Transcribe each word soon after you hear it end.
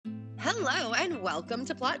Hello and welcome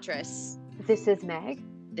to Plottress. This is Meg.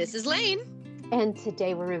 This is Lane. And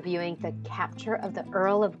today we're reviewing The Capture of the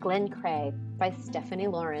Earl of Glencray by Stephanie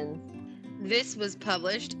Laurens. This was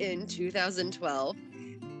published in 2012.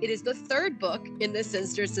 It is the third book in the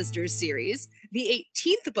Sinster Sisters series, the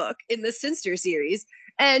 18th book in the Sinster series,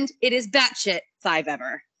 and it is batshit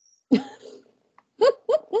 5-ever.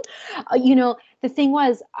 The thing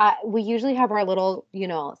was, we usually have our little,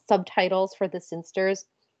 subtitles for the Sinsters.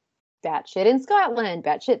 Batshit in Scotland,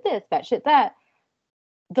 batshit this, batshit that.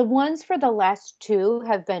 The ones for the last two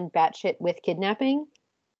have been batshit with kidnapping.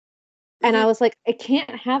 And I was like, I can't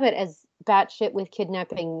have it as batshit with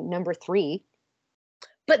kidnapping number 3.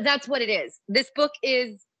 But that's what it is. This book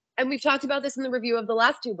is, and we've talked about this in the review of the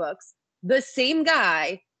last two books, the same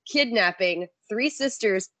guy kidnapping 3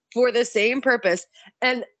 sisters for the same purpose.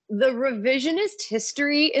 And the revisionist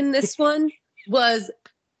history in this one was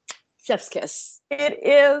chef's kiss. It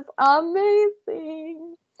is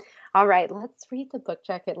amazing. All right, let's read the book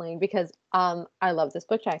jacket, Lane, because I love this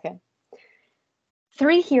book jacket.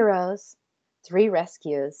 3 heroes, 3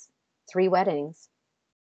 rescues, 3 weddings.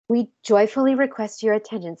 We joyfully request your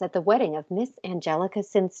attendance at the wedding of Miss Angelica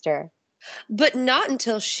Sinster. But not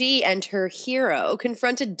until she and her hero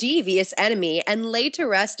confront a devious enemy and lay to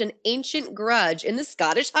rest an ancient grudge in the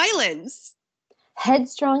Scottish Highlands.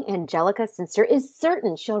 Headstrong Angelica Sinster is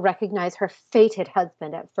certain she'll recognize her fated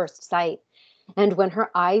husband at first sight. And when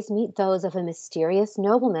her eyes meet those of a mysterious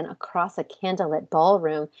nobleman across a candlelit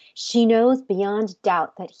ballroom, she knows beyond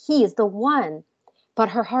doubt that he is the one. But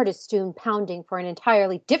her heart is soon pounding for an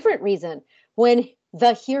entirely different reason when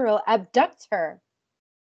the hero abducts her.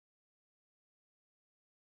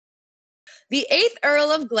 The 8th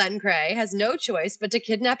Earl of Glencray has no choice but to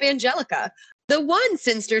kidnap Angelica, the one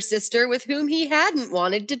Sinster sister with whom he hadn't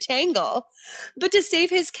wanted to tangle. But to save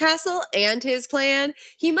his castle and his clan,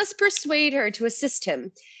 he must persuade her to assist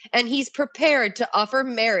him, and he's prepared to offer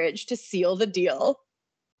marriage to seal the deal.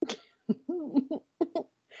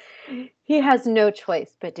 He has no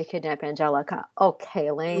choice but to kidnap Angelica.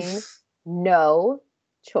 Okay, Lane, no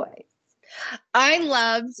choice. I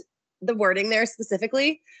loved the wording there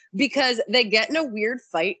specifically because they get in a weird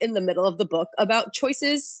fight in the middle of the book about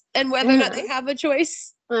choices and whether or not they have a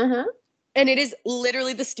choice. And it is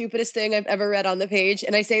literally the stupidest thing I've ever read on the page.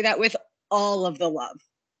 And I say that with all of the love.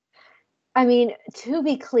 I mean, to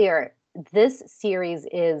be clear, this series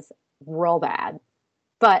is real bad,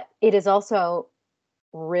 but it is also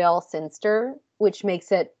real Sinster, which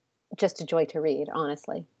makes it just a joy to read,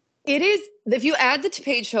 honestly. It is, if you add the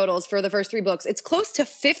page totals for the first 3 books, it's close to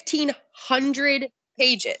 1,500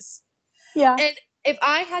 pages. Yeah. And if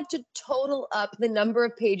I had to total up the number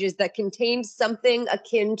of pages that contained something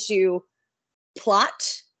akin to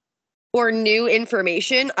plot or new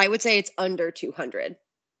information, I would say it's under 200.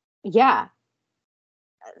 Yeah.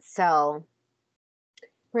 So,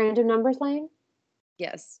 random numbers, Lane?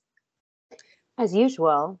 Yes. As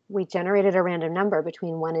usual, we generated a random number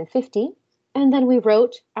between 1 and 50. And then we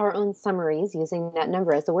wrote our own summaries using that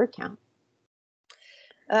number as a word count.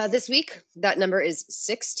 This week, that number is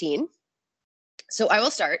 16. So I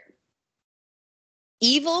will start.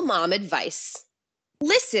 Evil mom advice.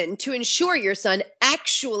 Listen to ensure your son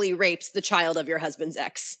actually rapes the child of your husband's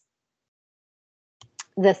ex.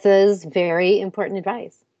 This is very important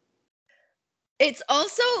advice. It's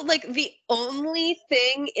also like the only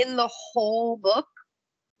thing in the whole book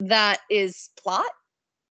that is plot.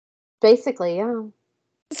 Basically, yeah.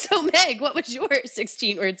 So, Meg, what was your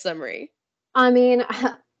 16-word summary? I mean,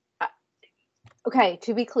 okay,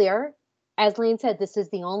 to be clear, as Lane said, this is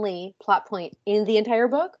the only plot point in the entire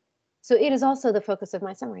book. So it is also the focus of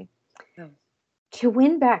my summary. Oh. To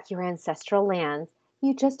win back your ancestral lands,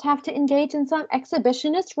 you just have to engage in some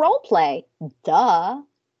exhibitionist role play. Duh.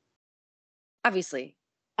 Obviously.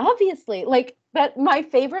 Like, that my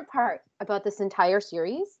favorite part about this entire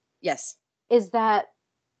series Yes. is that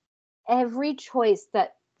every choice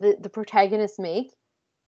that the protagonists make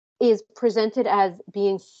is presented as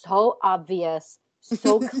being so obvious,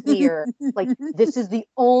 so clear. Like, this is the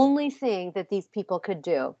only thing that these people could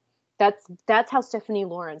do. That's how Stephanie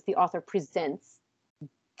Laurens, the author, presents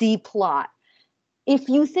the plot. If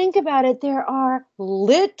you think about it, there are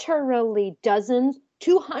literally dozens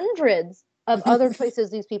to hundreds of other choices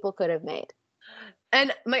these people could have made.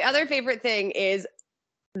 And my other favorite thing is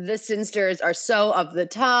the Sinsters are so of the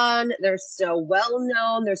ton. They're so well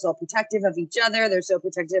known. They're so protective of each other. They're so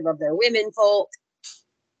protective of their women folk.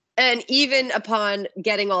 And even upon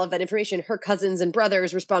getting all of that information, her cousins and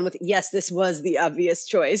brothers respond with, yes, this was the obvious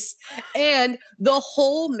choice. And the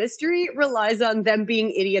whole mystery relies on them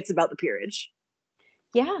being idiots about the peerage.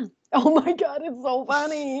 Yeah. Oh my God, it's so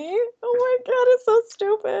funny. Oh my God, it's so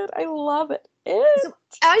stupid. I love it. So,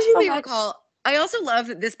 as you so may much. recall, I also love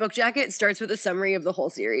that this book jacket starts with a summary of the whole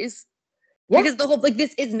series. Yeah. Because the whole, like,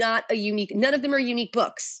 this is not a unique, none of them are unique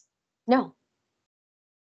books. No.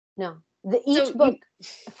 Each So book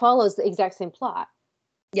follows the exact same plot.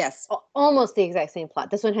 Yes. Almost the exact same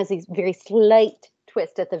plot. This one has these very slight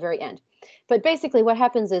twist at the very end. But basically what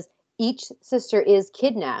happens is each sister is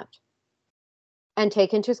kidnapped and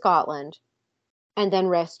taken to Scotland and then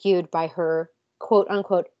rescued by her quote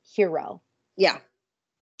unquote hero. Yeah.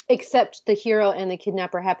 Except the hero and the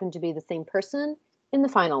kidnapper happen to be the same person in the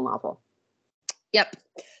final novel. Yep.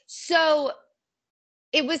 So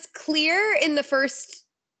it was clear in the first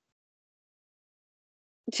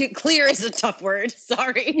clear is a tough word.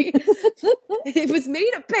 Sorry. It was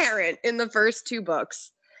made apparent in the first two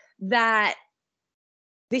books that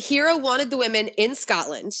the hero wanted the women in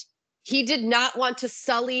Scotland. He did not want to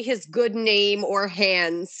sully his good name or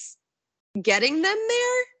hands getting them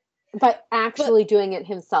there. By actually doing it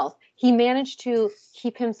himself. He managed to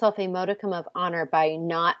keep himself a modicum of honor by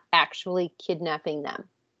not actually kidnapping them.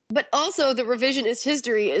 But also the revisionist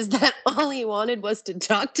history is that all he wanted was to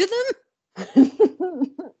talk to them.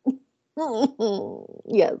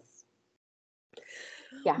 Yes.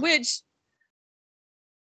 Yeah. Which,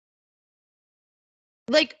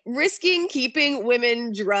 like, risking keeping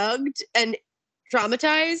women drugged and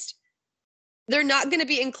traumatized, they're not going to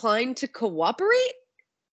be inclined to cooperate.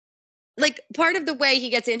 Like, part of the way he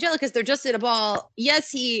gets Angelica is they're just in a ball.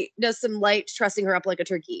 Yes, he does some light trussing her up like a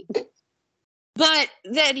turkey. But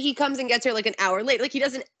then he comes and gets her like an hour late. Like, he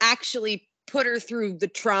doesn't actually put her through the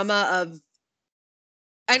trauma of,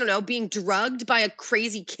 I don't know, being drugged by a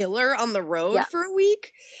crazy killer on the road for a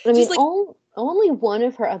week. I mean, like, only one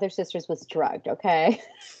of her other sisters was drugged, okay?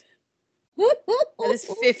 That is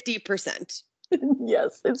 50%.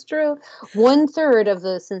 Yes, it's true. 1/3 of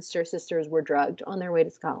the Sinster sisters were drugged on their way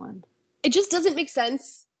to Scotland. It just doesn't make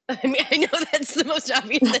sense. I mean, I know that's the most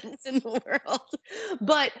obvious sentence in the world,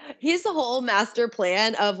 but his whole master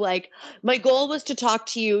plan of like, my goal was to talk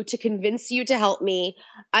to you, to convince you to help me.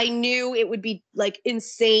 I knew it would be like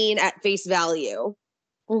insane at face value.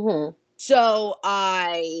 Mm-hmm. So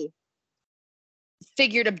I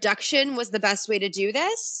figured abduction was the best way to do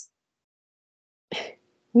this.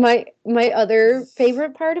 My other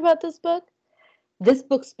favorite part about this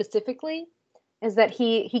book specifically, is that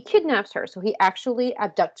he kidnaps her. So he actually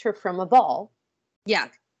abducts her from a ball. Yeah.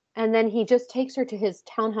 And then he just takes her to his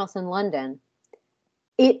townhouse in London.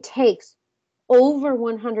 It takes over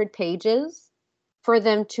 100 pages for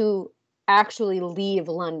them to actually leave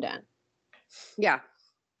London. Yeah.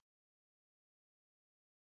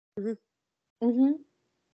 Mm-hmm. Mm-hmm.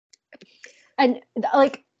 And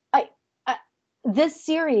like, this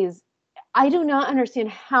series, I do not understand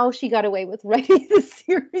how she got away with writing this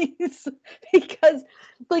series because,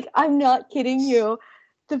 like, I'm not kidding you.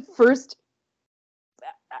 This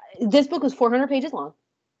book was 400 pages long.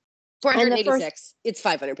 486. It's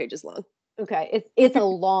 500 pages long. Okay, it's a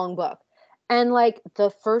long book. And like the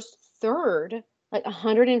first third, like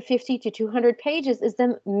 150 to 200 pages is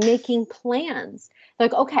them making plans.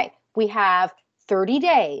 Like, okay, we have 30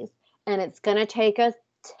 days and it's going to take us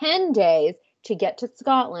 10 days to get to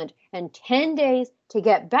Scotland and 10 days to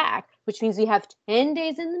get back, which means we have 10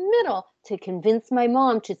 days in the middle to convince my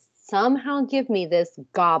mom to somehow give me this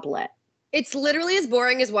goblet. It's literally as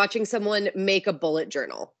boring as watching someone make a bullet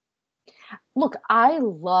journal. Look, I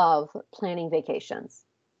love planning vacations.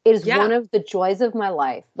 It is one of the joys of my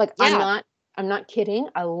life. Like, I'm not kidding.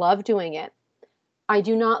 I love doing it. I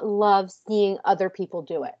do not love seeing other people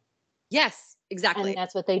do it. Yes, exactly. And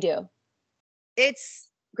that's what they do. It's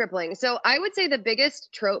crippling. So I would say the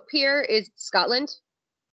biggest trope here is Scotland.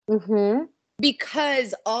 Mm-hmm.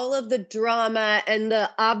 Because all of the drama and the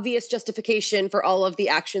obvious justification for all of the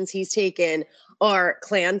actions he's taken are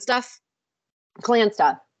clan stuff. Clan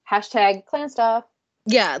stuff. Hashtag clan stuff.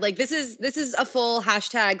 Yeah, like this is a full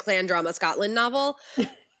hashtag clan drama Scotland novel.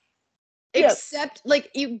 Yes. Except like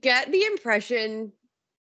you get the impression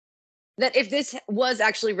that if this was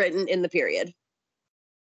actually written in the period,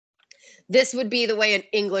 this would be the way an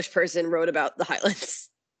English person wrote about the Highlands.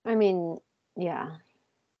 I mean, yeah.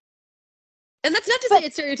 And that's not to say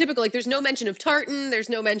it's stereotypical. Like, there's no mention of tartan. There's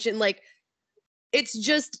no mention, like, it's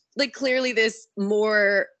just, like, clearly this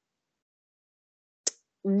more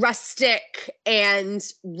rustic and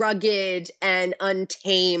rugged and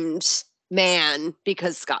untamed man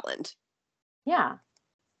because Scotland. Yeah.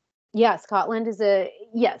 Yeah, Scotland is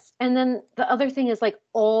yes. And then the other thing is, like,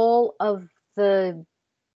 all of the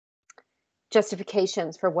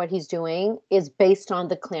justifications for what he's doing is based on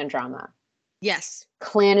the clan drama. Yes.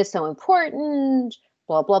 Clan is so important,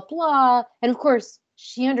 blah, blah, blah. And of course,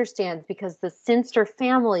 she understands because the Sinster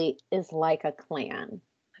family is like a clan.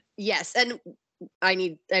 Yes. And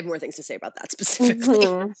I have more things to say about that specifically.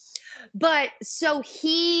 Mhm. But so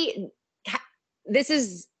this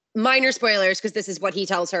is minor spoilers because this is what he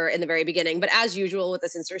tells her in the very beginning. But as usual with the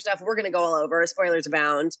Sinster stuff, we're going to go all over. Spoilers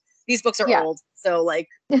abound. These books are Yeah. old. So, like,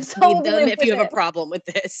 So read them live if with you have a it. problem with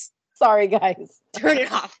this. Sorry, guys. Turn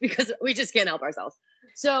it off because we just can't help ourselves.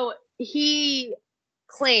 So he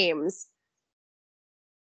claims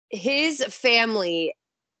his family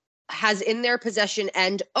has in their possession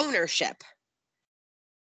and ownership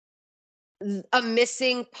a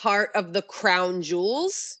missing part of the crown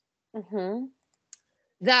jewels Mm-hmm.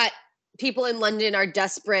 that people in London are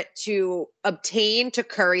desperate to obtain to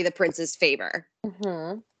curry the prince's favor.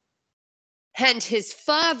 Mm-hmm. And his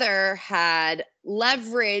father had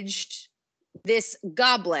leveraged this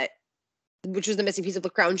goblet, which was the missing piece of the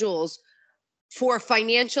crown jewels, for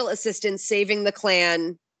financial assistance saving the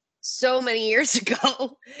clan so many years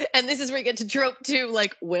ago. And this is where you get to trope to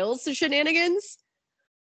like Will's shenanigans.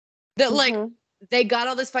 That like Mm-hmm. they got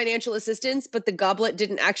all this financial assistance, but the goblet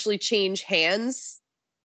didn't actually change hands.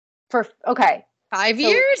 Okay. 5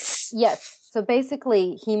 years? Yes. So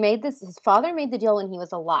basically, his father made the deal when he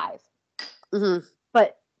was alive. Mm-hmm.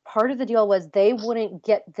 But part of the deal was they wouldn't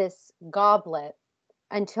get this goblet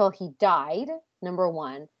until he died, number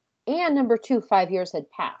one. And number two, 5 years had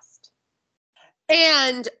passed.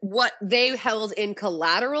 And what they held in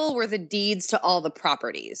collateral were the deeds to all the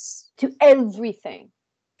properties. To everything.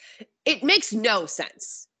 It makes no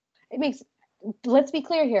sense. Let's be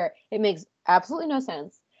clear here, it makes absolutely no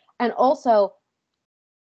sense. And also,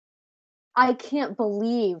 I can't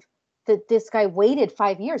believe that this guy waited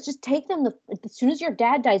 5 years. Just take them as soon as your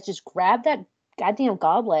dad dies, just grab that goddamn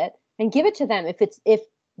goblet and give it to them.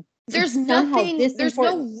 There's important.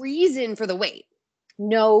 no reason for the wait.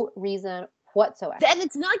 No reason whatsoever. And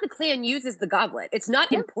it's not like the clan uses the goblet. It's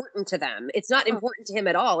not important to them. It's not important to him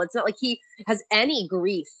at all. It's not like he has any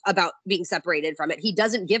grief about being separated from it. He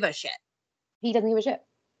doesn't give a shit. He doesn't give a shit.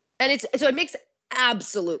 And it makes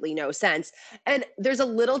absolutely no sense. And there's a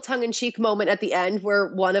little tongue-in-cheek moment at the end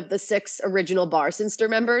where one of the 6 original Barcinster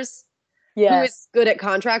members, who is good at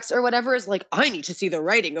contracts or whatever, is like, I need to see the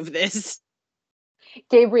writing of this.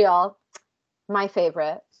 Gabriel, my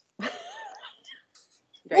favorite.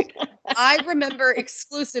 Great. I remember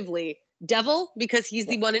exclusively Devil because he's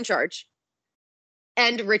the one in charge,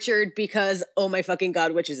 and Richard because, oh my fucking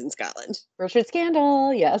God, witches in Scotland. Richard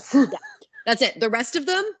Scandal, yes. Yeah, that's it. The rest of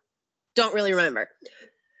them, don't really remember.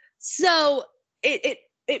 So it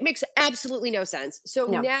makes absolutely no sense. So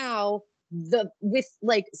now with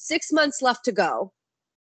like 6 months left to go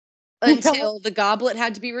until the goblet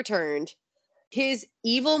had to be returned, his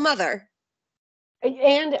evil mother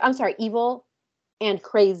and I'm sorry, evil and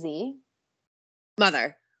crazy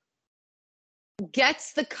mother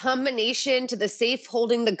gets the combination to the safe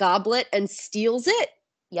holding the goblet and steals it.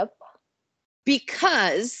 Yep.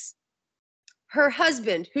 Because her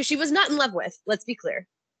husband, who she was not in love with, let's be clear,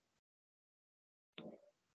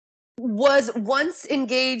 was once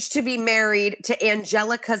engaged to be married to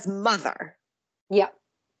Angelica's mother. Yep.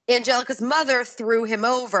 Angelica's mother threw him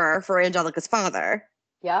over for Angelica's father.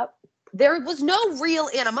 Yep. There was no real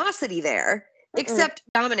animosity there, except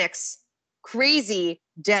Dominic's crazy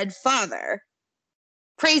dead father.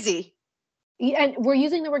 Crazy. And we're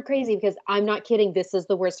using the word crazy because I'm not kidding. This is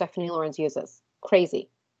the word Stephanie Lawrence uses. Crazy.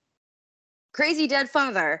 Crazy dead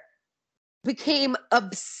father became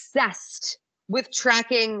obsessed with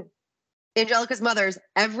tracking Angelica's mother's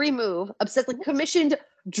every move, obsessed, like commissioned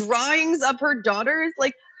drawings of her daughters.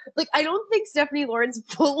 Like I don't think Stephanie Lawrence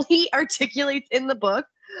fully articulates in the book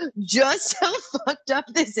just how fucked up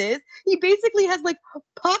this is. He basically has like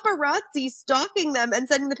paparazzi stalking them and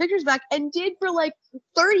sending the pictures back, and did for like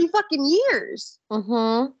 30 fucking years.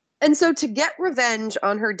 Mm-hmm. And so to get revenge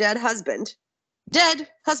on her dead husband,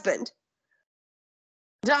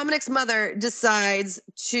 Dominic's mother decides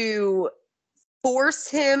to force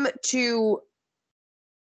him to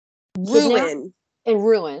ruin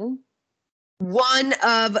one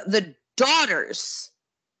of the daughters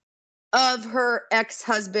of her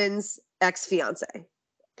ex-husband's ex-fiance.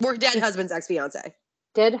 Or dead husband's ex-fiance.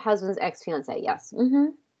 Dead husband's ex-fiance, yes. Mm-hmm.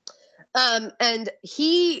 And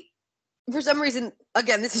he, for some reason,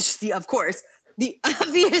 again, this is just the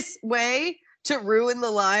obvious way to ruin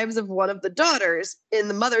the lives of one of the daughters in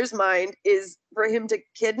the mother's mind is for him to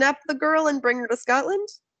kidnap the girl and bring her to Scotland.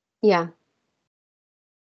 Yeah.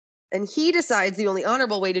 And he decides the only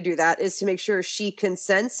honorable way to do that is to make sure she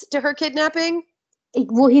consents to her kidnapping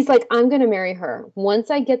Well, he's like, I'm going to marry her. Once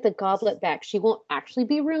I get the goblet back, she won't actually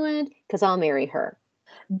be ruined because I'll marry her.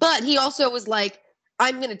 But he also was like,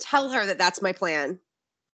 I'm going to tell her that that's my plan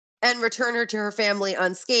and return her to her family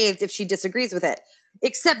unscathed if she disagrees with it.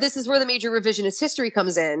 Except this is where the major revisionist history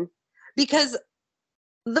comes in, because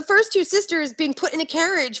the first two sisters being put in a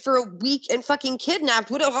carriage for a week and fucking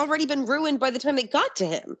kidnapped would have already been ruined by the time they got to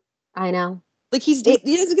him. I know. Like he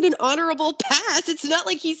doesn't get an honorable pass. It's not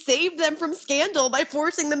like he saved them from scandal by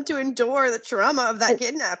forcing them to endure the trauma of that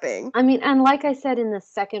kidnapping. I mean, and like I said in the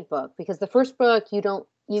second book, because the first book you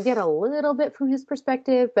get a little bit from his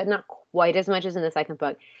perspective, but not quite as much as in the second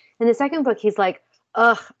book. In the second book, he's like,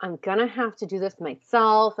 ugh, I'm gonna have to do this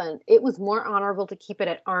myself. And it was more honorable to keep it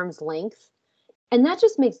at arm's length. And that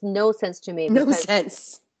just makes no sense to me. No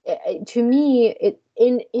sense. To me,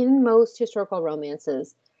 in most historical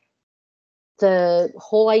romances, the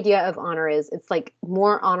whole idea of honor is it's like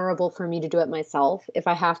more honorable for me to do it myself. If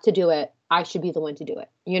I have to do it, I should be the one to do it,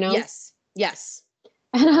 you know? Yes.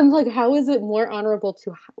 And I'm like, how is it more honorable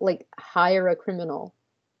to like hire a criminal?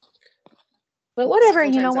 But whatever,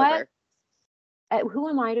 you know what? Who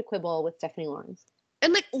am I to quibble with Stephanie Lawrence?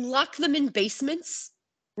 And like lock them in basements?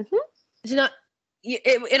 Mm-hmm. It's not,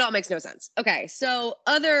 it all makes no sense. Okay, so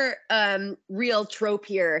other real trope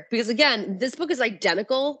here, because again, this book is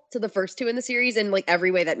identical to the first two in the series in like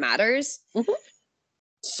every way that matters. Mm-hmm.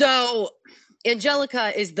 So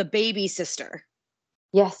Angelica is the baby sister.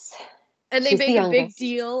 Yes. And they make a big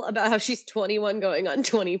deal about how she's 21 going on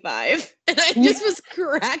 25. And I just was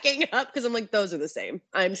cracking up because I'm like, those are the same.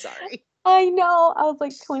 I'm sorry. I know. I was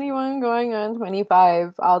like 21 going on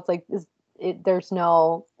 25. I was like, there's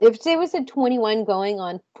no, if they was at 21 going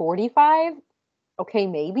on 45, okay,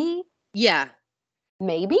 maybe. Yeah.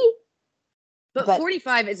 Maybe. But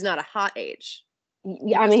 45 is not a hot age.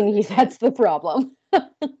 Yeah, I mean, that's the problem.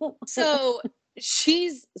 So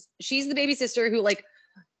she's the baby sister who like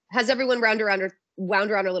has everyone wound around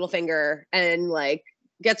her little finger and like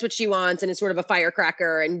gets what she wants and is sort of a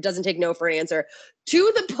firecracker and doesn't take no for an answer,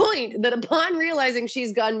 to the point that upon realizing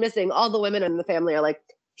she's gone missing, all the women in the family are like,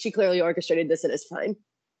 she clearly orchestrated this and it's fine.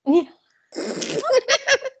 Yeah.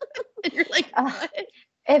 And you're like, what?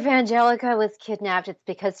 If Angelica was kidnapped, it's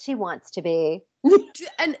because she wants to be.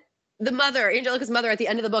 And the mother, Angelica's mother, at the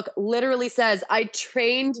end of the book literally says, I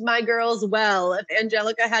trained my girls well. If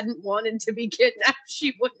Angelica hadn't wanted to be kidnapped,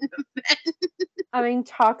 she wouldn't have been. I mean,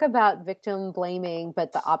 talk about victim blaming,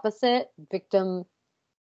 but the opposite, victim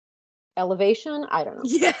elevation. I don't know.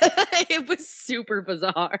 Yeah, it was super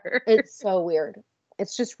bizarre. It's so weird.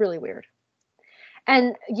 It's just really weird.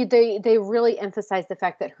 And they really emphasize the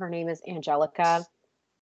fact that her name is Angelica.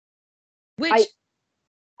 Which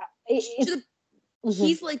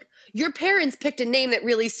he's like, your parents picked a name that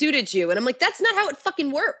really suited you. And I'm like, that's not how it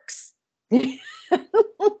fucking works.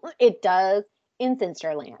 It does in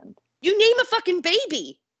Finsterland. You name a fucking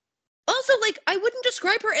baby. Also, like, I wouldn't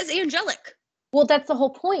describe her as angelic. Well, that's the whole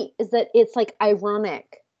point, is that it's like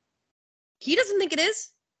ironic. He doesn't think it is.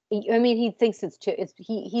 I mean, he thinks it's too.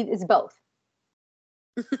 He is both.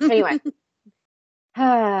 Anyway,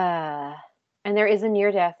 and there is a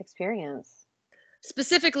near-death experience.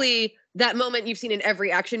 Specifically, that moment you've seen in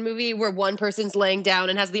every action movie where one person's laying down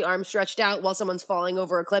and has the arm stretched out while someone's falling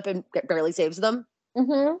over a cliff and barely saves them.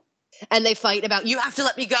 Mm-hmm. And they fight about, you have to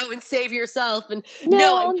let me go and save yourself. And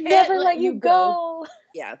no, I'll never let you go.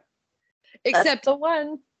 Yeah. Except that's the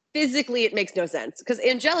one. Physically, it makes no sense. Because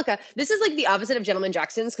Angelica, this is like the opposite of Gentleman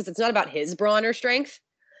Jackson's, because it's not about his brawn or strength.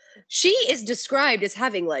 She is described as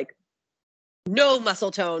having like no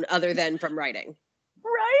muscle tone other than from writing.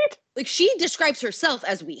 Right? Like she describes herself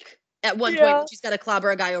as weak at one point when she's got to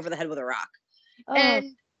clobber a guy over the head with a rock.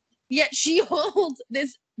 And yet she holds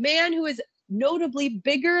this man who is notably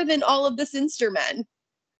bigger than all of the Sinster men,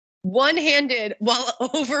 one-handed while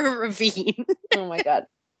over a ravine. Oh my God.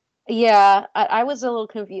 Yeah, I was a little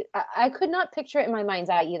confused. I could not picture it in my mind's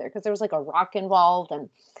eye either, because there was like a rock involved and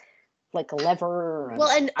like a lever. Well,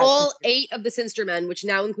 and all 8 of the Sinster men, which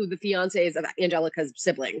now include the fiancés of Angelica's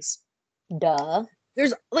siblings. Duh.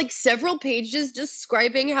 There's like several pages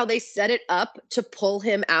describing how they set it up to pull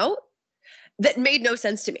him out that made no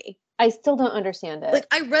sense to me. I still don't understand it. Like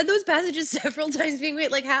I read those passages several times being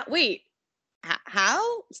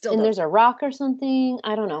how? Still and there's a rock or something.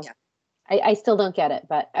 I don't know. Yeah. I still don't get it,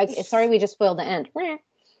 but sorry we just spoiled the end.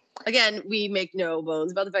 Again, we make no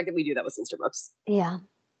bones about the fact that we do that with Sinster books. Yeah.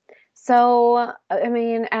 So, I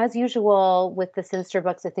mean, as usual with the Sinster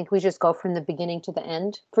books, I think we just go from the beginning to the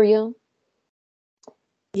end for you.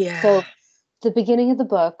 Yeah. So, the beginning of the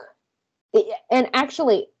book, and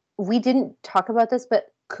actually, we didn't talk about this,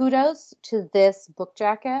 but kudos to this book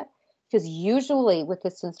jacket. Because usually with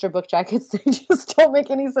the Sinister book jackets, they just don't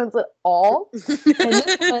make any sense at all. And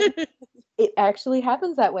this one, it actually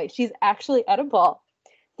happens that way. She's actually at a ball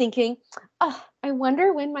thinking, oh, I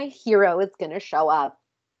wonder when my hero is going to show up.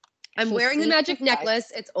 I'm wearing the magic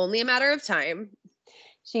necklace. It's only a matter of time.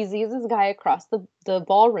 She sees this guy across the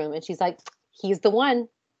ballroom and she's like, he's the one.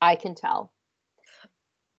 I can tell.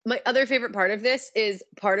 My other favorite part of this is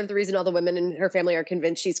part of the reason all the women in her family are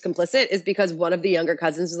convinced she's complicit is because one of the younger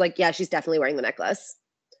cousins is like, yeah, she's definitely wearing the necklace.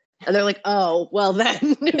 And they're like, oh, well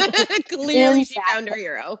then, clearly she found her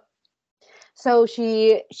hero. So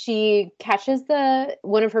she catches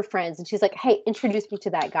one of her friends and she's like, hey, introduce me to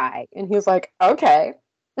that guy. And he's like, okay.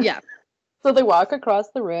 Yeah. So they walk across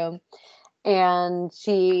the room and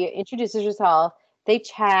she introduces herself. They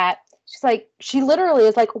chat. She literally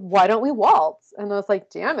is like, why don't we waltz? And I was like,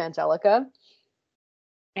 damn, Angelica.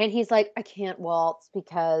 And he's like, I can't waltz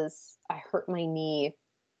because I hurt my knee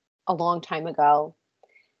a long time ago,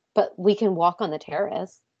 but we can walk on the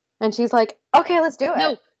terrace. And she's like, okay, let's do it.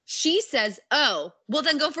 No, she says, oh, well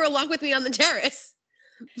then go for a walk with me on the terrace.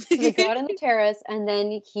 So they go out on the terrace and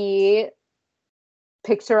then he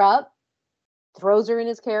picks her up, throws her in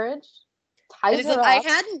his carriage, ties her up. I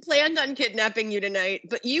hadn't planned on kidnapping you tonight,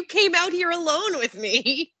 but you came out here alone with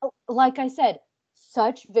me. Like I said,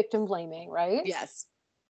 such victim blaming, right? Yes.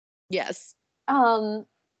 Yes.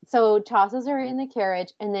 So tosses her in the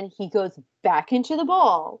carriage and then he goes back into the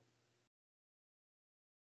ball.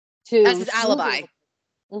 That's his alibi.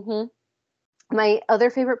 Mm-hmm. My other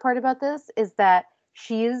favorite part about this is that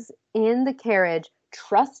she's in the carriage,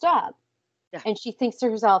 trussed up, and she thinks to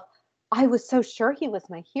herself, I was so sure he was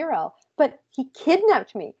my hero, but he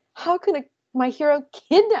kidnapped me. How can my hero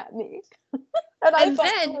kidnap me? And I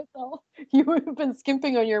thought to myself, you would have been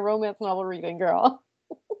skimping on your romance novel reading, girl.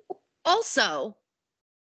 Also,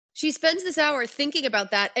 she spends this hour thinking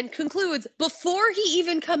about that and concludes before he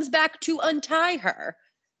even comes back to untie her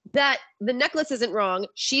that the necklace isn't wrong.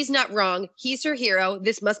 She's not wrong. He's her hero.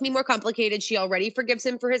 This must be more complicated. She already forgives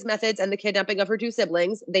him for his methods and the kidnapping of her two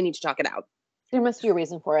siblings. They need to talk it out. There must be a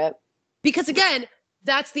reason for it. Because again,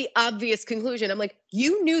 that's the obvious conclusion. I'm like,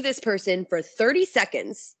 you knew this person for 30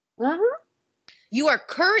 seconds. Uh-huh. You are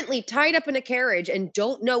currently tied up in a carriage and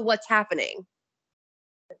don't know what's happening.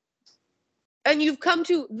 And you've come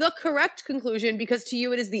to the correct conclusion because to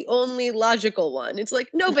you it is the only logical one. It's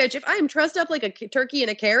like, no, bitch, if I'm trussed up like a turkey in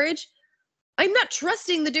a carriage, I'm not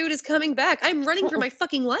trusting the dude is coming back. I'm running for my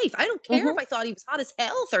fucking life. I don't care if I thought he was hot as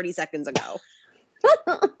hell 30 seconds ago.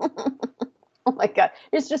 Oh my God.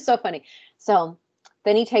 It's just so funny. So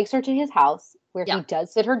then he takes her to his house where he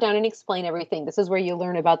does sit her down and explain everything. This is where you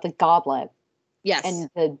learn about the goblet. Yes. And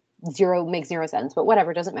the zero makes zero sense, but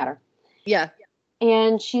whatever, doesn't matter. Yeah.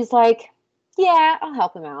 And she's like, yeah, I'll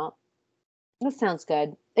help him out. That sounds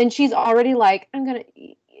good. And she's already like,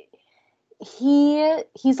 he's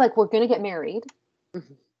like, we're going to get married.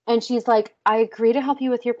 Mm-hmm. And she's like, I agree to help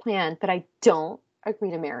you with your plan, but I don't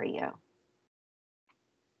agree to marry you.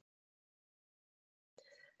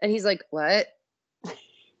 And he's like, what?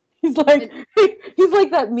 he's like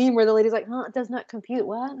that meme where the lady's like, huh, it does not compute.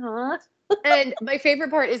 What? Huh? And my favorite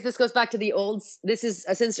part is this goes back to the old, this is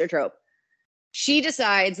a Sinister trope. She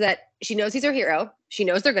decides that she knows he's her hero. She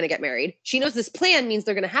knows they're going to get married. She knows this plan means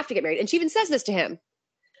they're going to have to get married. And she even says this to him.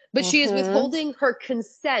 But she is withholding her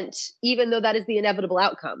consent, even though that is the inevitable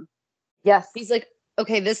outcome. Yes. He's like,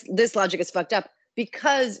 okay, this logic is fucked up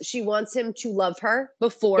because she wants him to love her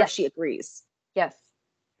before she agrees. Yes.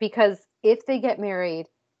 Because if they get married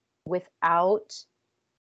without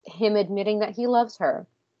him admitting that he loves her,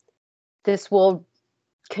 this will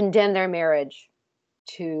condemn their marriage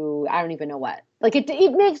to, I don't even know what. Like,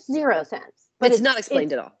 it makes zero sense. But it's not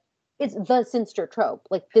explained at all. It's the Sinister trope.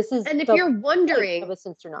 Like, this is and if you're wondering of a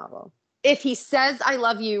Sinister novel. If he says, I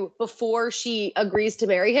love you before she agrees to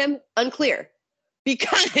marry him, unclear.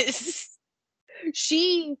 Because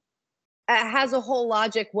she has a whole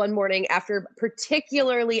logic one morning after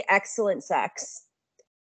particularly excellent sex,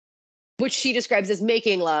 which she describes as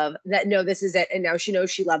making love, that no, this is it. And now she knows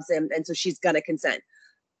she loves him. And so she's going to consent.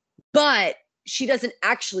 But she doesn't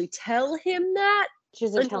actually tell him that. She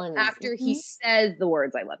doesn't tell him after he says the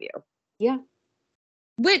words, I love you. Yeah.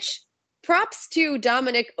 Which props to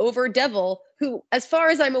Dominic over Devil, who, as far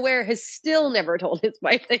as I'm aware, has still never told his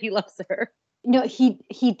wife that he loves her. No, he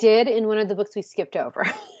did in one of the books we skipped over.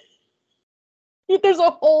 There's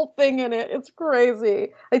a whole thing in it. It's crazy.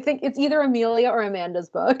 I think it's either Amelia or Amanda's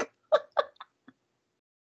book.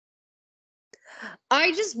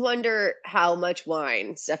 I just wonder how much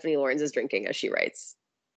wine Stephanie Lawrence is drinking as she writes.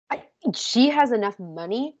 She has enough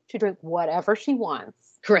money to drink whatever she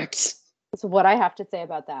wants. Correct. That's what I have to say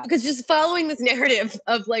about that. Because just following this narrative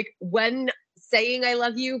of like when saying I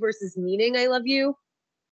love you versus meaning I love you,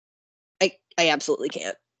 I absolutely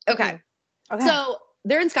can't. Okay. Okay. So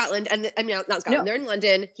they're in Scotland, and I mean, not Scotland, No. they're in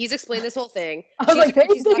London. He's explained this whole thing. I was She's like,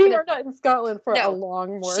 agreed she's not they gonna, are not in Scotland for a No.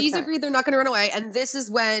 long more she's time. agreed they're not going to run away. And this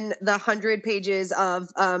is when the 100 pages of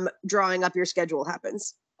drawing up your schedule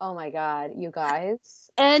happens. Oh my God, you guys.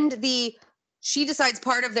 And she decides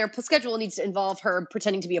part of their schedule needs to involve her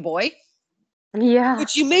pretending to be a boy, Yeah.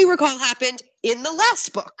 which you may recall happened in the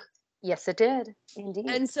last book. Yes, it did. Indeed.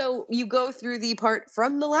 And so you go through the part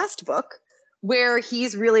from the last book where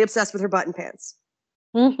he's really obsessed with her button pants.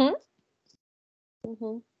 Mm-hmm.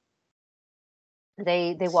 Mm-hmm.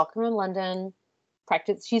 They walk around London,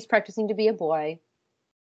 practice. She's practicing to be a boy.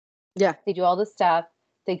 Yeah. They do all this stuff.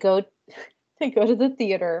 They go to the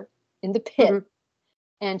theater in the pit,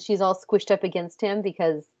 and she's all squished up against him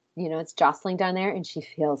because, it's jostling down there, and she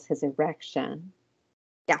feels his erection.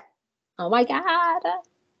 Yeah. Oh my God.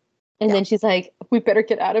 And then she's like, we better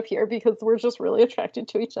get out of here because we're just really attracted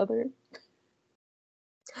to each other.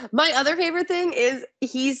 My other favorite thing is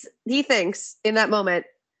he thinks in that moment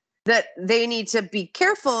that they need to be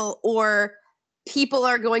careful or people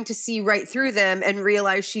are going to see right through them and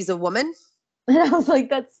realize she's a woman. And I was like,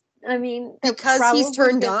 because he's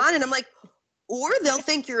turned on. And I'm like, or they'll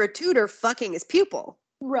think you're a tutor fucking his pupil.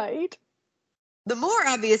 Right. The more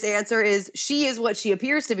obvious answer is she is what she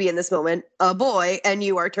appears to be in this moment, a boy, and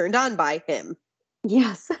you are turned on by him.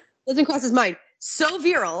 Yes. Doesn't cross his mind. So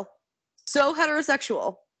virile, so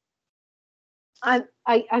heterosexual. I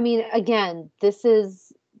mean, again, this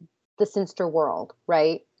is the Sinister world,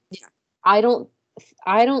 right? Yeah. I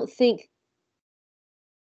don't think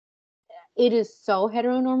it is so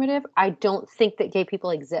heteronormative. I don't think that gay people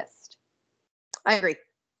exist. I agree.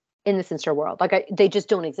 In the Sinister world. Like they just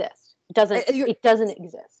don't exist. It doesn't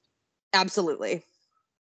exist. Absolutely.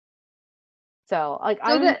 So like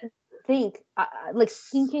I don't think like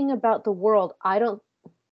thinking about the world, I don't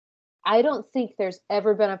think there's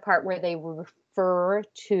ever been a part where they refer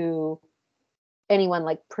to anyone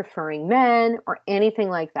like preferring men or anything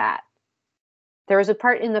like that. There was a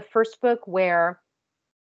part in the first book where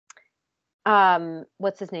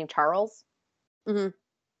what's his name, Charles,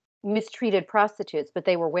 mistreated prostitutes, but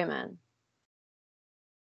they were women.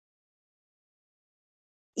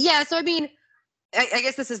 Yeah, so I mean, I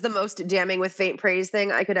guess this is the most damning with faint praise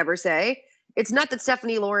thing I could ever say. It's not that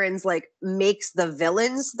Stephanie Laurens like makes the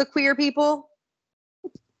villains the queer people,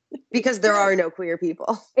 because there are no queer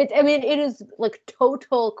people. It is like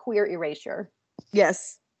total queer erasure.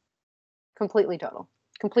 Yes. Completely total.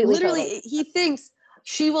 Completely Literally, total. he thinks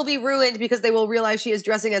she will be ruined because they will realize she is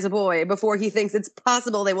dressing as a boy before he thinks it's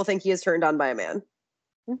possible they will think he is turned on by a man.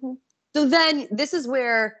 Mm-hmm. So then this is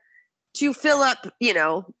where, to fill up,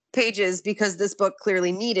 pages, because this book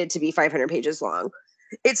clearly needed to be 500 pages long,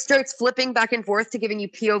 it starts flipping back and forth to giving you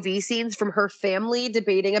POV scenes from her family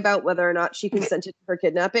debating about whether or not she consented to her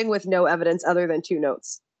kidnapping with no evidence other than 2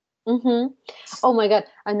 notes. Mm-hmm. Oh my God.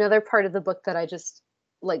 Another part of the book that I just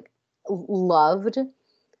like loved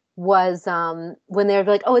was when they were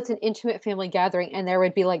like, oh, it's an intimate family gathering, and there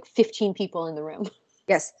would be like 15 people in the room.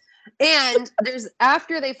 Yes. And there's,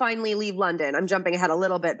 after they finally leave London, I'm jumping ahead a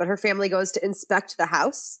little bit, but her family goes to inspect the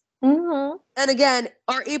house. Mm-hmm. And again,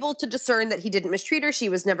 are able to discern that he didn't mistreat her. She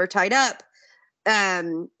was never tied up.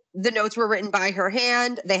 The notes were written by her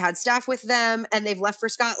hand. They had staff with them, and they've left for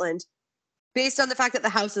Scotland based on the fact that the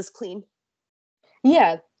house is clean.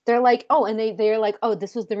 Yeah. They're like, oh, and they're like, oh,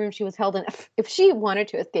 this was the room she was held in. If she wanted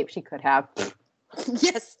to escape, she could have.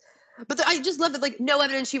 Yes. But I just love that, like, no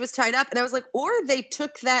evidence she was tied up. And I was like, or they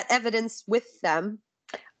took that evidence with them.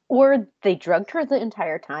 Or they drugged her the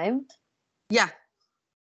entire time. Yeah.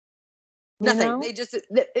 Nothing. They just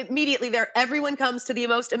immediately there. Everyone comes to the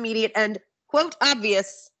most immediate and quote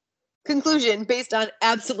obvious conclusion based on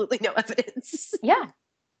absolutely no evidence. Yeah.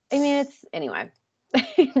 I mean, it's anyway.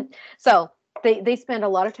 So they spend a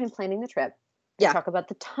lot of time planning the trip. They talk about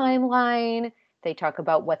the timeline. They talk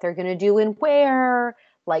about what they're going to do and where.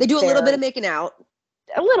 Like they do a little bit of making out.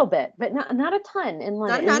 A little bit, but not a ton in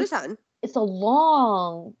London. Not a ton. It's a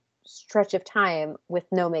long stretch of time with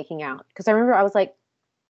no making out. Because I remember I was like,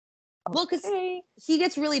 okay. Well, because he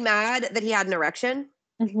gets really mad that he had an erection.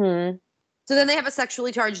 Mm-hmm. So then they have a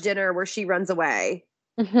sexually charged dinner where she runs away.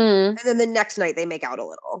 Mm-hmm. And then the next night they make out a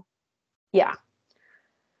little. Yeah.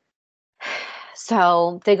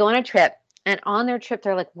 So they go on a trip. And on their trip,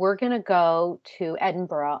 they're like, we're going to go to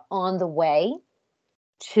Edinburgh on the way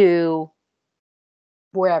to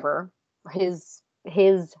wherever, his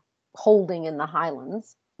holding in the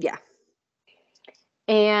Highlands. Yeah.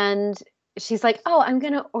 And she's like, oh, I'm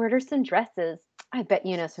going to order some dresses. I bet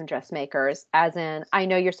you know some dressmakers. As in, I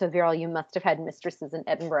know you're so virile, you must have had mistresses in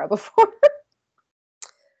Edinburgh before.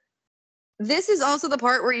 This is also the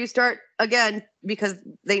part where you start, again, because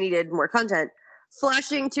they needed more content,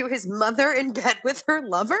 flashing to his mother in bed with her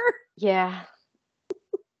lover. Yeah.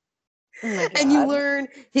 Oh my God. And you learn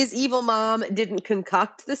his evil mom didn't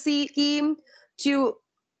concoct the scheme to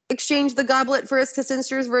exchange the goblet for his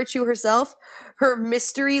sister's virtue herself. Her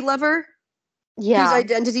mystery lover, whose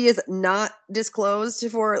identity is not disclosed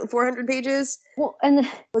for 400 pages, well, and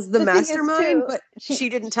was the mastermind, but she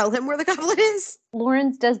didn't tell him where the goblet is.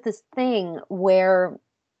 Lawrence does this thing where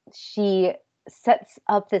she sets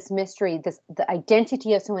up this mystery, the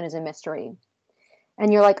identity of someone is a mystery.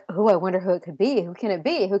 And you're like, oh, I wonder who it could be. Who can it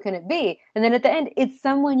be? Who can it be? And then at the end, it's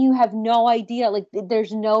someone you have no idea. Like,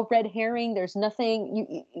 there's no red herring. There's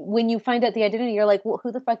nothing. When you find out the identity, you're like, well,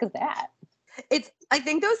 who the fuck is that? I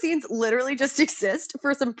think those scenes literally just exist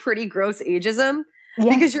for some pretty gross ageism.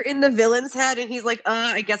 Yes. Because you're in the villain's head and he's like,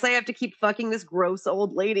 I guess I have to keep fucking this gross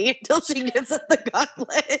old lady until she gives us the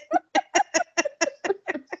goblet.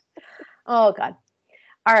 Oh, God.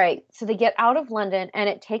 All right. So they get out of London and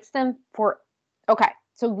it takes them okay.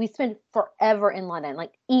 So we spend forever in London.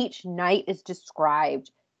 Like each night is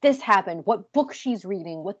described. This happened, what book she's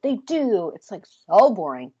reading, what they do. It's like so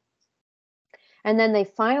boring. And then they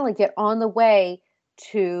finally get on the way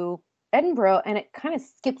to Edinburgh and it kind of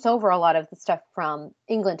skips over a lot of the stuff from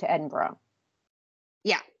England to Edinburgh.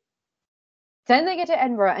 Yeah. Then they get to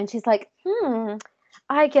Edinburgh and she's like,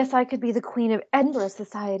 I guess I could be the queen of Edinburgh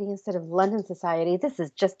society instead of London society. This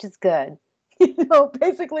is just as good.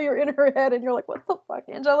 Basically you're in her head and you're like, what the fuck,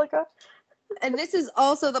 Angelica? And this is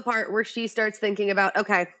also the part where she starts thinking about,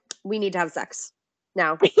 okay, we need to have sex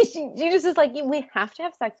now. she just is like, we have to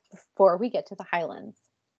have sex before we get to the Highlands.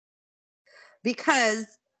 Because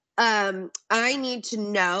I need to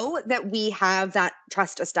know that we have that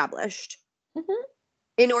trust established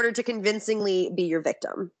in order to convincingly be your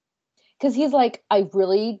victim. Because he's like,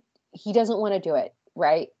 he doesn't want to do it,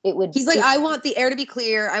 right? He's like, I want the air to be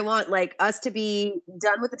clear. I want like us to be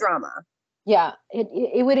done with the drama. Yeah,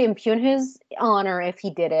 it would impugn his honor if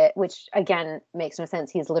he did it, which again makes no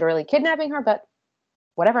sense. He's literally kidnapping her, but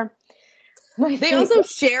whatever. They also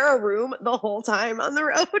share a room the whole time on the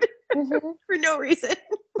road for no reason.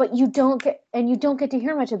 But you don't get to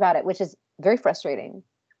hear much about it, which is very frustrating.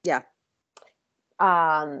 Yeah.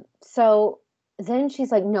 So then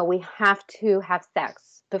she's like, no, we have to have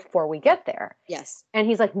sex before we get there. Yes. And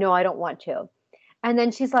he's like, no, I don't want to. And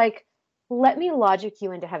then she's like, let me logic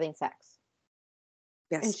you into having sex.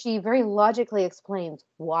 Yes. And she very logically explains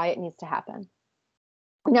why it needs to happen.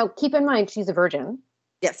 Now, keep in mind, she's a virgin.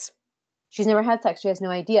 Yes. She's never had sex. She has no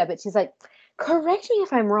idea. But she's like, correct me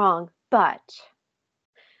if I'm wrong, but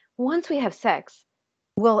once we have sex,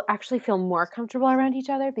 we'll actually feel more comfortable around each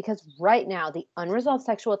other because right now the unresolved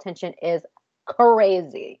sexual tension is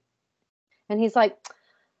crazy. And he's like,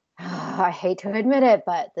 I hate to admit it,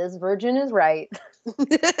 but this virgin is right.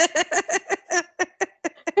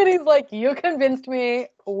 And he's like, you convinced me.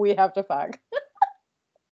 We have to fuck.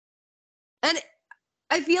 And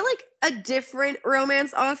I feel like a different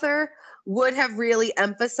romance author would have really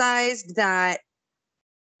emphasized that,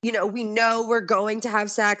 you know, we know we're going to have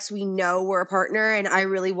sex. We know we're a partner. And I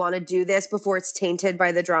really want to do this before it's tainted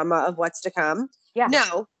by the drama of what's to come. Yeah.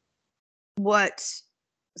 No. What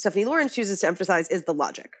Stephanie Lawrence chooses to emphasize is the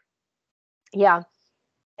logic. Yeah.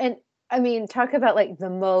 And I mean, talk about like the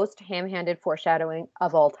most ham-handed foreshadowing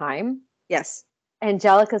of all time. Yes.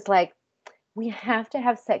 Angelica's like, we have to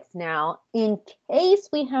have sex now in case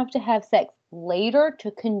we have to have sex later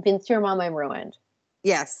to convince your mom I'm ruined.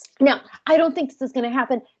 Yes. Now, I don't think this is going to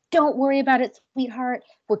happen. Don't worry about it, sweetheart.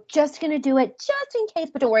 We're just going to do it just in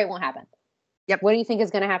case, but don't worry, it won't happen. Yep. What do you think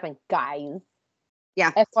is going to happen, guys?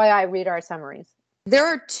 Yeah. FYI, read our summaries. There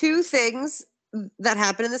are two things that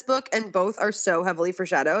happen in this book, and both are so heavily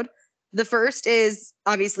foreshadowed. The first is,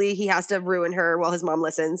 obviously, he has to ruin her while his mom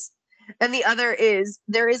listens. And the other is,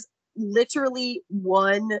 there is literally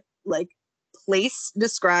one, like, place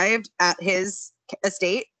described at his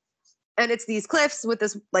estate. And it's these cliffs with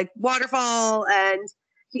this, like, waterfall. And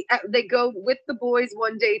they go with the boys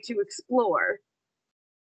one day to explore.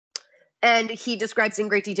 And he describes in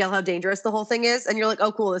great detail how dangerous the whole thing is. And you're like,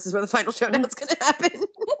 oh, cool, this is where the final showdown's going to happen.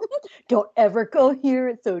 Don't ever go here.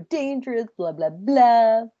 It's so dangerous, blah, blah,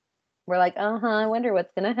 blah. We're like, I wonder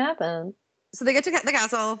what's going to happen. So they get to the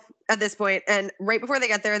castle at this point, and right before they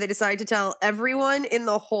get there, they decide to tell everyone in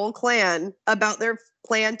the whole clan about their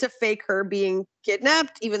plan to fake her being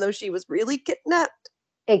kidnapped, even though she was really kidnapped.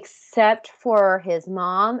 Except for his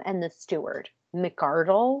mom and the steward,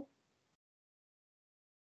 McArdle.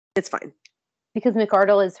 It's fine. Because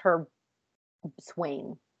McArdle is her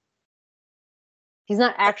swain. He's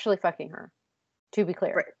not actually fucking her, to be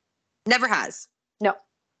clear. Right. Never has. No.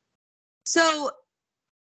 So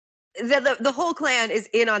the whole clan is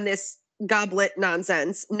in on this goblet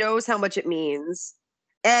nonsense, knows how much it means,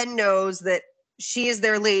 and knows that she is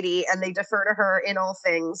their lady and they defer to her in all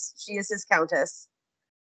things. She is his countess.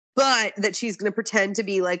 But that she's going to pretend to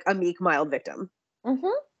be like a meek, mild victim. Mm-hmm.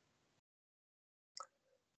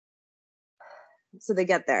 So they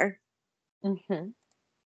get there. Mm-hmm.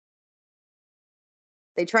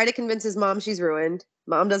 They try to convince his mom she's ruined.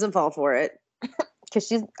 Mom doesn't fall for it.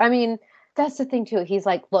 Because that's the thing too. He's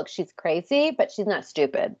like, look, she's crazy, but she's not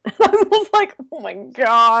stupid. I was like, oh my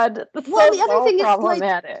God. This Well, is the other so thing is, like,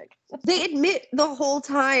 problematic. they admit the whole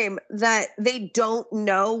time that they don't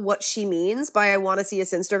know what she means by I want to see a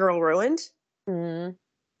Sinster girl ruined. Mm.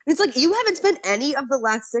 It's like, you haven't spent any of the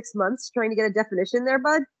last 6 months trying to get a definition there,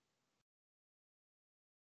 bud.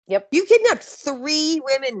 Yep. You kidnapped 3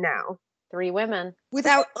 women now 3 women.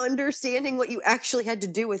 without understanding what you actually had to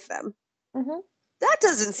do with them. Mm-hmm. That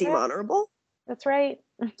doesn't seem Right. honorable. That's right.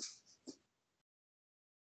 It's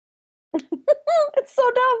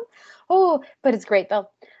so dumb. Oh, but it's great though.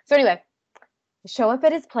 So anyway, show up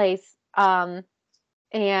at his place. And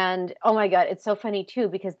oh my God, it's so funny too,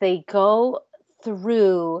 because they go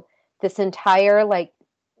through this entire like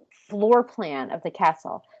floor plan of the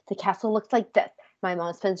castle. The castle looks like this. My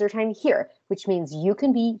mom spends her time here, which means you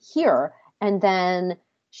can be here. And then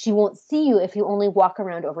she won't see you if you only walk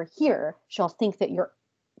around over here. She'll think that you're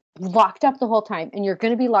locked up the whole time, and you're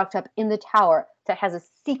going to be locked up in the tower that has a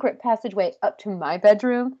secret passageway up to my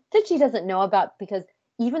bedroom that she doesn't know about, because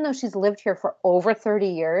even though she's lived here for over 30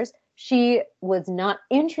 years, she was not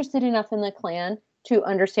interested enough in the clan to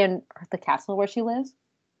understand the castle where she lives.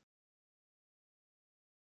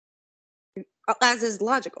 As is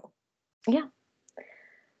logical. Yeah.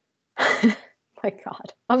 My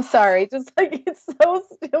God. I'm sorry. Just like, it's so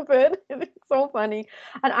stupid. It's so funny.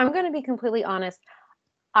 And I'm going to be completely honest.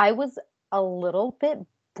 I was a little bit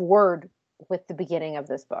bored with the beginning of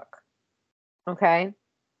this book. Okay.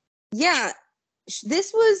 Yeah.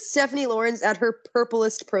 This was Stephanie Lawrence at her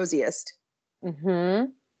purplest, prosiest. Mm-hmm.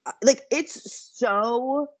 Like, it's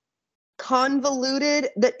so convoluted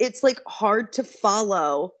that it's like hard to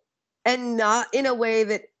follow, and not in a way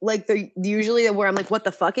that like the usually where I'm like, what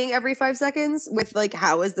the fucking every 5 seconds with like,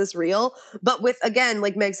 how is this real? But with, again,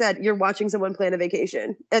 like Meg said, you're watching someone plan a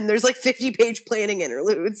vacation and there's like 50-page planning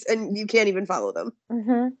interludes and you can't even follow them.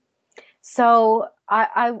 Mm-hmm. So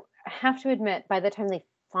I have to admit, by the time they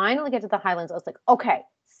finally get to the Highlands, I was like, okay,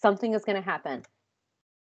 something is going to happen.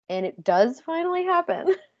 And it does finally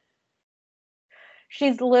happen.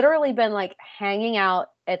 She's literally been like hanging out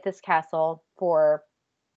at this castle for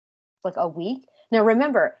like a week. Now,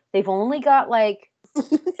 remember, they've only got like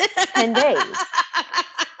 10 days.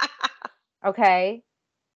 Okay.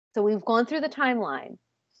 So we've gone through the timeline.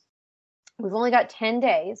 We've only got 10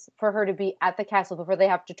 days for her to be at the castle before they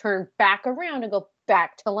have to turn back around and go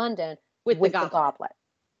back to London with the goblet.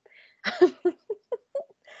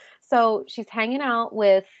 So she's hanging out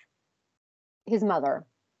with his mother.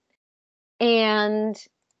 And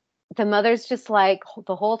the mother's just like,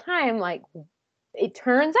 the whole time, like, it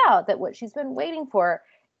turns out that what she's been waiting for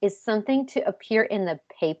is something to appear in the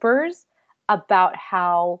papers about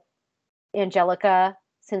how Angelica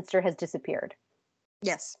Sinster has disappeared.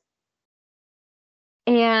 Yes.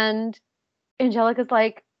 And Angelica's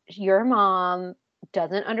like, your mom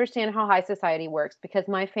doesn't understand how high society works, because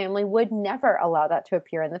my family would never allow that to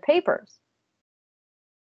appear in the papers.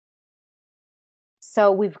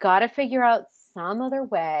 So we've got to figure out some other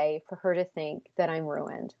way for her to think that I'm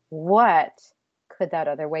ruined. What could that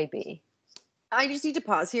other way be? I just need to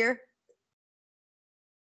pause here.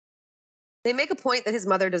 They make a point that his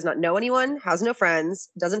mother does not know anyone, has no friends,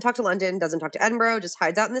 doesn't talk to London, doesn't talk to Edinburgh, just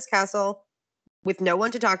hides out in this castle with no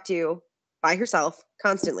one to talk to, by herself,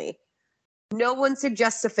 constantly. No one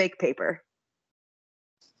suggests a fake paper.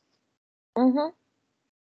 Mm-hmm.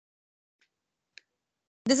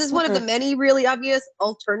 This is one of the many really obvious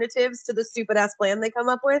alternatives to the stupid ass plan they come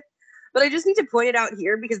up with. But I just need to point it out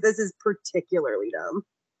here because this is particularly dumb.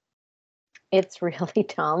 It's really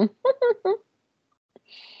dumb.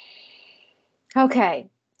 Okay.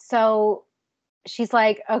 So she's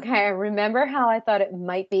like, okay, remember how I thought it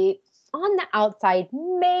might be on the outside?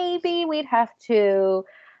 Maybe we'd have to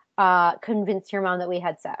convince your mom that we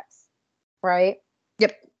had sex, right?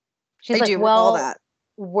 Yep. She's I like, do well, all that.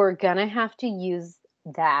 we're gonna have to use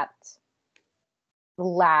that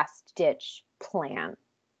last ditch plan.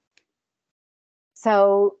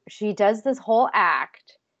 So she does this whole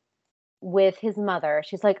act with his mother.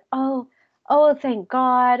 She's like, oh, thank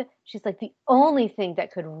God. She's like, the only thing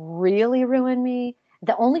that could really ruin me,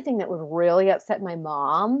 the only thing that would really upset my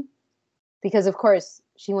mom, because of course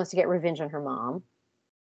she wants to get revenge on her mom.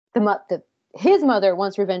 His mother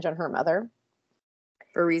wants revenge on her mother.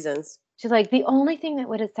 For reasons. She's like, the only thing that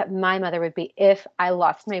would upset my mother would be if I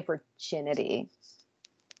lost my virginity.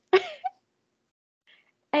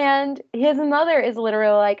 And his mother is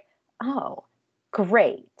literally like, oh,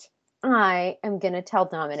 great. I am going to tell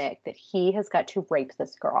Dominic that he has got to rape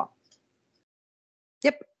this girl.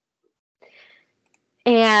 Yep.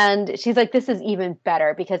 And she's like, this is even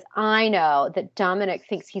better because I know that Dominic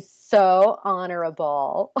thinks he's so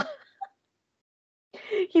honorable.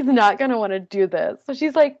 He's not going to want to do this. So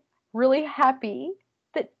she's like really happy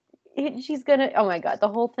that she's going to, oh my God, the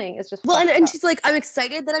whole thing is just. Well, and she's like, I'm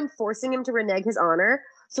excited that I'm forcing him to renege his honor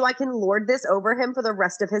so I can lord this over him for the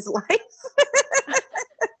rest of his life.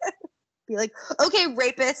 Be like, okay,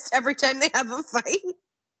 rapist, every time they have a fight.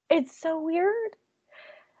 It's so weird.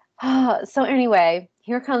 So anyway,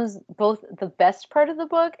 here comes both the best part of the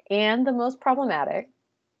book and the most problematic,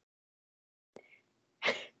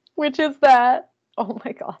 which is that, oh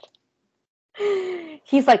my God.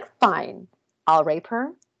 He's like, fine, I'll rape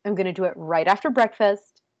her. I'm going to do it right after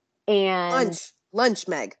breakfast. And lunch,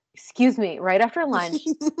 Meg. Excuse me, right after lunch.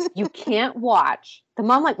 You can't watch. The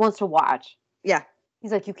mom like wants to watch. Yeah.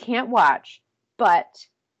 He's like, you can't watch, but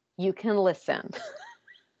you can listen.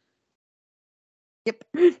 Yep.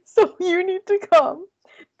 So you need to come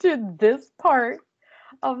to this part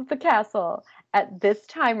of the castle at this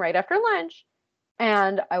time right after lunch,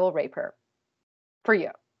 and I will rape her for you.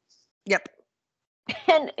 Yep.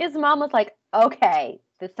 And his mom was like, okay,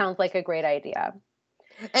 this sounds like a great idea.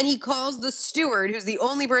 And he calls the steward, who's the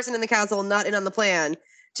only person in the castle not in on the plan,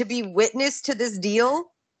 to be witness to this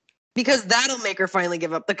deal, because that'll make her finally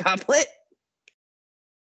give up the goblet.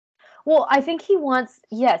 Well, I think he wants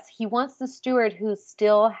the steward who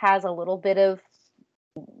still has a little bit of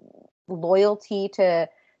loyalty to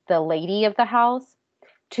the lady of the house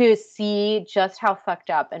to see just how fucked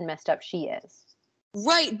up and messed up she is.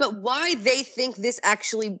 Right, but why they think this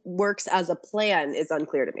actually works as a plan is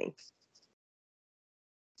unclear to me.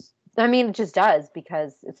 I mean, it just does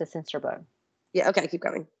because it's a Sinister book. Yeah, okay, keep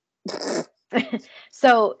going.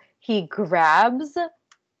 So he grabs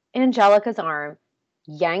Angelica's arm,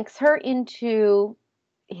 yanks her into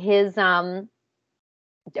his her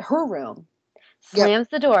room, slams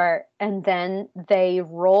the door, and then they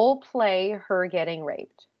role play her getting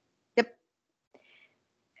raped. Yep.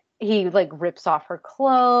 He like rips off her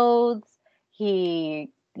clothes.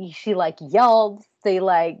 She like yells. They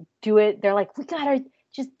like do it. They're like, we gotta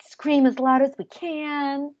just scream as loud as we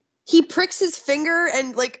can. He pricks his finger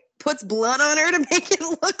and like puts blood on her to make it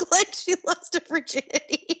look like she lost her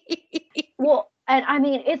virginity. Well, and I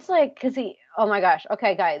mean, it's like, because oh my gosh.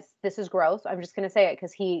 Okay, guys, this is gross. I'm just going to say it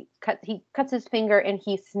because he cuts his finger and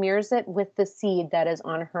he smears it with the seed that is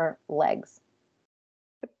on her legs.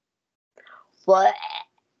 What?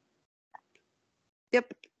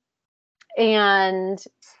 Yep. And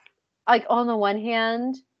like on the one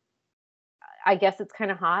hand, I guess it's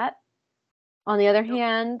kind of hot. On the other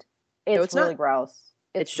hand, it's really gross.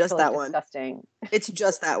 It's just really that one. Disgusting. It's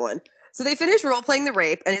just that one. So they finish role playing the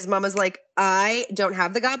rape, and his mama's like, I don't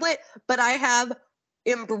have the goblet, but I have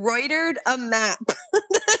embroidered a map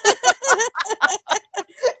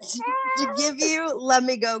to give you. Let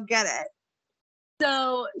me go get it.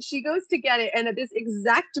 So she goes to get it, and at this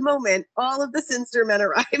exact moment, all of the Sinister men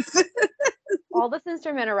arrive. All the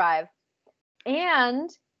Sinister men arrive. And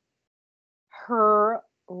her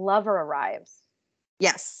lover arrives.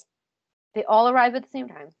 Yes. They all arrive at the same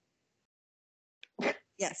time.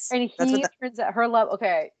 Yes. And he turns out her love.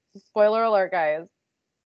 Okay, spoiler alert, guys.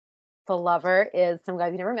 The lover is some guy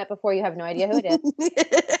you've never met before. You have no idea who it is.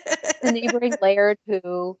 The neighboring laird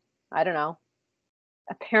who, I don't know,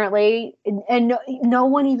 apparently, and no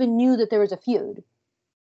one even knew that there was a feud.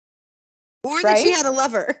 Or that she had a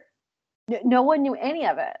lover. No one knew any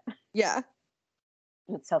of it. Yeah.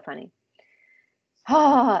 It's so funny.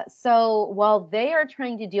 So while they are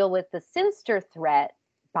trying to deal with the Sinister threat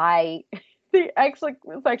by, it's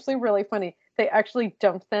actually really funny. They actually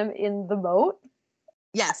dumped them in the moat.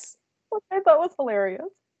 Yes. Which I thought was hilarious.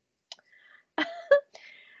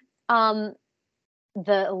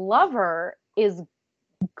 The lover is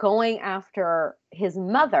going after his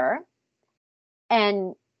mother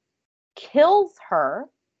and kills her.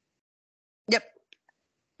 Yep.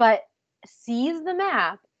 But sees the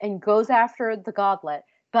map and goes after the goblet,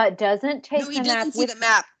 but doesn't take the map. No, he doesn't see the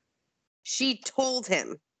map. She told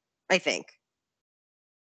him, I think.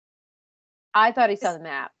 I thought he saw the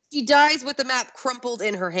map. She dies with the map crumpled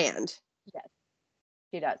in her hand. Yes,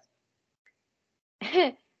 she does.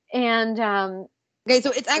 And Okay,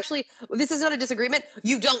 so it's actually, this is not a disagreement.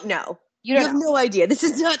 You don't know. you don't have know. no idea. This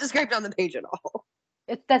is not described on the page at all.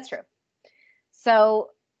 That's true. So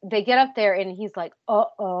they get up there and he's like,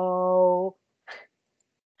 uh-oh,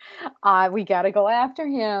 we gotta go after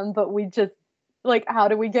him, but we just, like, how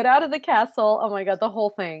do we get out of the castle? Oh my god, the whole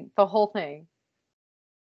thing.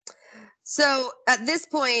 So at this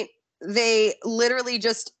point, they literally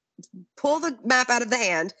just pull the map out of the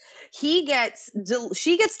hand. She gets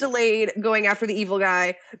delayed going after the evil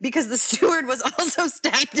guy because the steward was also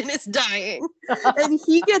stabbed and is dying. And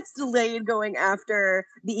he gets delayed going after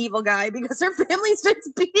the evil guy because her family starts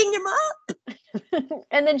beating him up.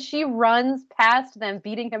 And then she runs past them,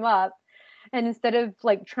 beating him up. And instead of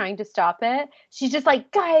like trying to stop it, she's just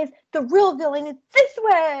like, guys, the real villain is this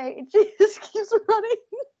way. She just keeps running.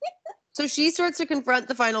 So she starts to confront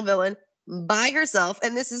the final villain by herself,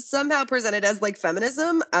 and this is somehow presented as like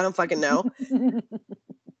feminism. I don't fucking know.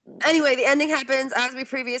 Anyway, the ending happens as we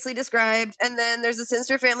previously described, and then there's a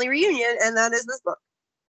Sinister family reunion, and that is this book.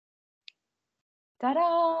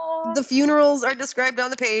 Ta-da! The funerals are described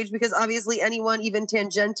on the page because obviously anyone even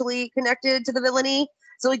tangentially connected to the villainy.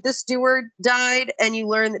 So like the steward died, and you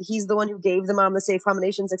learn that he's the one who gave the mom the safe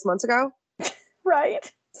combination 6 months ago.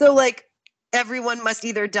 Right. So like everyone must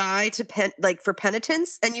either die to for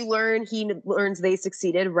penitence, and you learn he learns they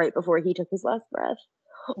succeeded right before he took his last breath.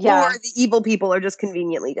 Yeah. Or the evil people are just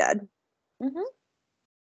conveniently dead. Mm-hmm.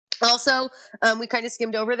 Also, we kind of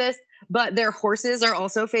skimmed over this, but their horses are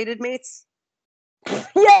also fated mates.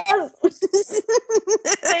 Yes,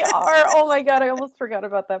 they are. Oh my god, I almost forgot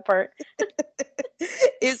about that part.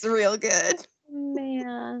 It's real good.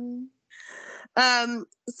 Man.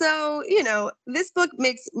 So, you know, this book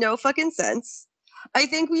makes no fucking sense. I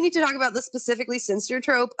think we need to talk about the specifically sinister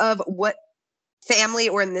trope of what family,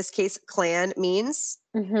 or in this case, clan, means.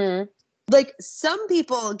 Mm-hmm. Like, some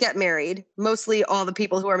people get married, mostly all the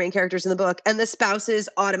people who are main characters in the book, and the spouses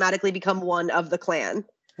automatically become one of the clan.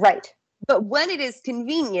 Right. But when it is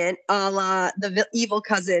convenient, a la the evil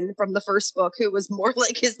cousin from the first book, who was more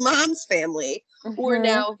like his mom's family, or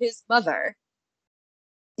now his mother,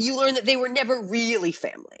 you learn that they were never really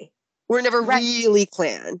family. Were never really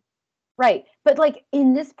clan. Right. But like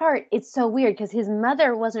in this part, it's so weird because his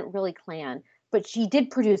mother wasn't really clan, but she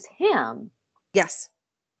did produce him. Yes.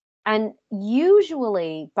 And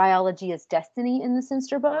usually biology is destiny in the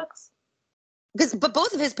Sinister books. But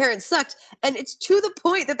both of his parents sucked, and it's to the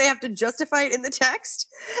point that they have to justify it in the text.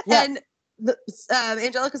 Yes. And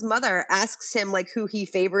Angelica's mother asks him like who he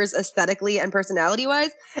favors aesthetically and personality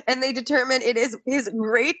wise, and they determine it is his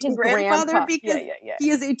great grandfather because he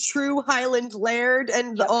is a true Highland laird,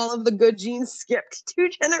 and all of the good genes skipped 2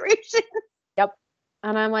 generations. Yep.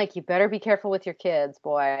 And I'm like, you better be careful with your kids,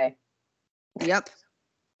 boy. Yep.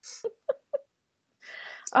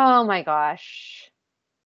 Oh my gosh.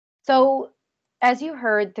 So, as you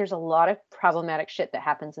heard, there's a lot of problematic shit that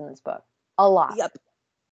happens in this book. A lot.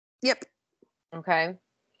 Yep. Okay.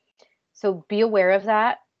 So be aware of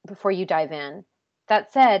that before you dive in.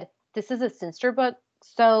 That said, this is a Sinister book,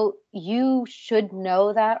 so you should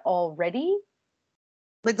know that already.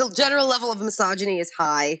 Like the general level of misogyny is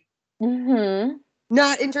high. Mm-hmm.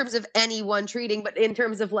 Not in terms of any one treating, but in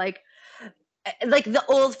terms of like the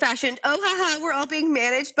old-fashioned, oh haha, we're all being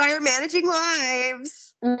managed by our managing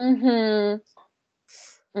wives. Mm-hmm.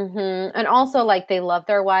 Mm-hmm. And also, like, they love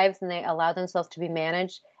their wives and they allow themselves to be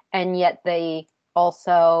managed, and yet they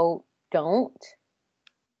also don't.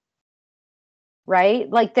 Right?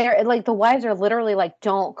 Like they're like the wives are literally like,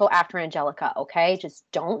 don't go after Angelica, okay? Just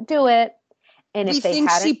don't do it. And we if they think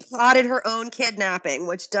hadn't, she plotted her own kidnapping,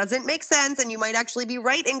 which doesn't make sense, and you might actually be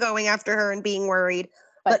right in going after her and being worried,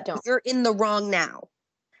 but don't. You're in the wrong now.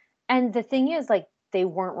 And the thing is, like, they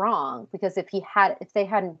weren't wrong, because if they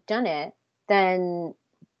hadn't done it, then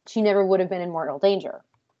she never would have been in mortal danger.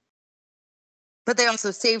 But they also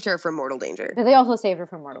saved her from mortal danger.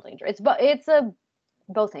 It's a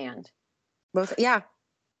both and. Both, yeah.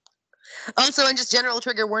 Also, and just general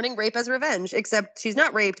trigger warning, rape as revenge, except she's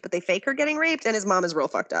not raped, but they fake her getting raped, and his mom is real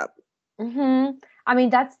fucked up. Mm-hmm. I mean,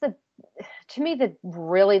 that's to me,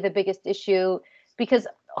 the biggest issue, because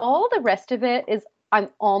all the rest of it is, I'm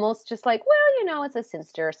almost just like, well, you know, it's a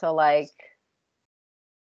Sinister, so like,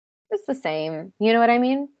 it's the same. You know what I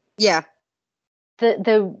mean? Yeah.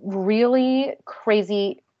 The really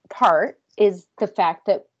crazy part is the fact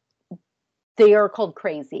that they are called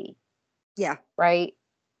crazy. Yeah. Right?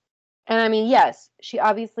 And I mean, yes, she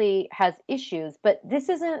obviously has issues, but this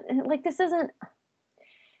isn't,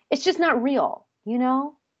 it's just not real, you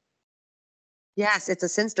know? Yes, it's a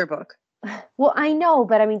Sinster book. Well, I know,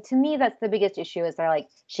 but I mean, to me, that's the biggest issue is they're like,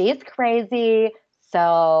 she is crazy.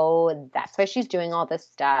 So that's why she's doing all this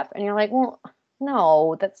stuff. And you're like, well,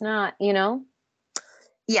 no, that's not, Yeah.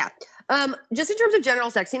 Just in terms of general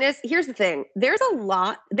sexiness, here's the thing. There's a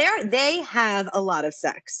lot there. They have a lot of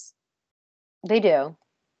sex, They do.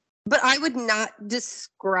 but I would not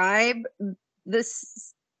describe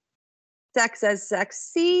this sex as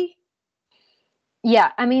sexy.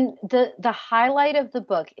 Yeah. I mean, the highlight of the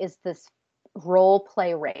book is this role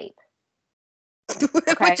play rape. Okay.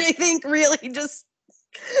 Which I think really just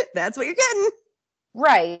that's what you're getting.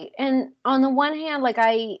 Right. And on the one hand, like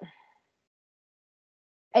I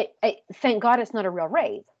thank God it's not a real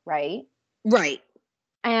rape, right? Right.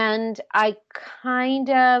 And I kind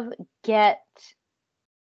of get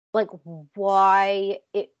like why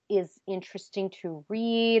it is interesting to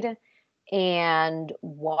read and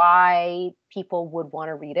why people would want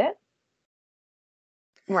to read it.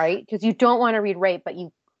 Right? Because you don't want to read rape, but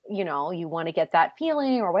you want to get that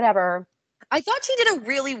feeling or whatever. I thought she did a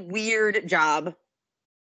really weird job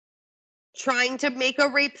trying to make a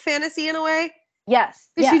rape fantasy in a way. Yes.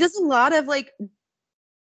 Because she Yes. does a lot of like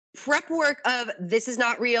prep work of this is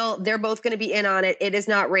not real. They're both going to be in on it. It is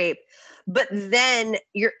not rape. But then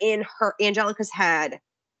you're in her Angelica's head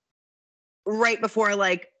right before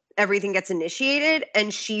like everything gets initiated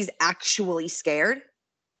and she's actually scared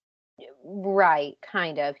Right.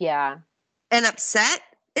 Kind of. Yeah. and upset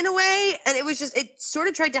in a way. And it was just, it sort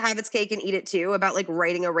of tried to have its cake and eat it too about like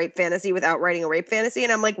writing a rape fantasy without writing a rape fantasy.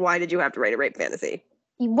 And I'm like, why did you have to write a rape fantasy?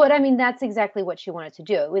 But I mean, that's exactly what she wanted to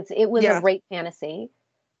do. It was a Yeah. rape fantasy.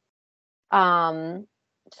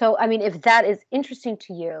 So I mean, if that is interesting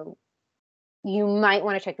to you, you might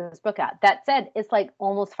want to check this book out. That said, it's like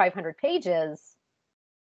almost 500 pages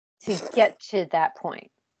to get to that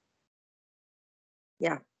point.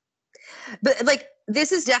 Yeah. But like,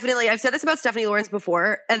 this is definitely, I've said this about Stephanie Lawrence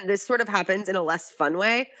before, and this sort of happens in a less fun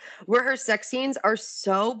way, where her sex scenes are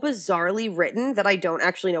so bizarrely written that I don't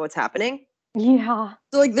actually know what's happening. Yeah.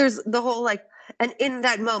 So, like, there's the whole, like, and in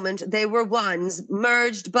that moment, they were ones,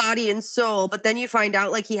 merged body and soul, but then you find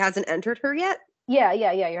out, like, he hasn't entered her yet. Yeah.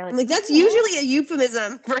 You're I'm like, like, that's usually a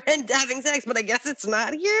euphemism for having sex, but I guess it's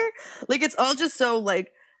not here. Like, it's all just so,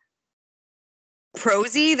 like,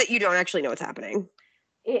 prosy that you don't actually know what's happening.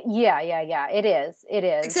 Yeah. It is.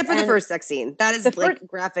 Except for the And first sex scene. That is, like,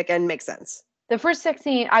 graphic and makes sense. the first sex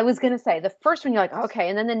scene, I was gonna say, the first one you're like, okay,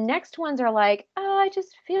 and then the next ones are like, oh, I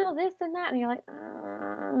just feel this and that, and you're like,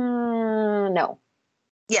 no,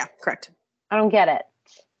 Yeah, correct. I don't get it.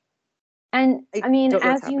 And I mean, don't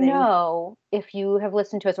know what's as you happening. know, if you have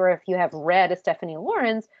listened to us or if you have read a Stephanie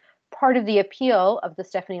Lawrence, part of the appeal of the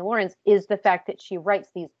Stephanie Lawrence is the fact that she writes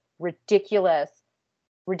these ridiculously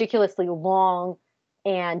long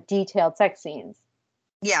and detailed sex scenes.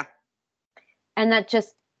 Yeah. And that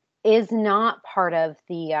just is not part of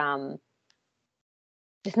the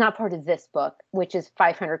it's not part of this book, which is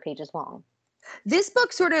 500 pages long. This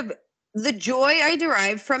book sort of, the joy I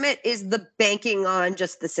derived from it is the banking on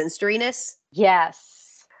just the sinsteriness.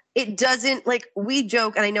 Yes. It doesn't, like, we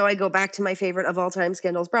joke, and I know I go back to my favorite of all time,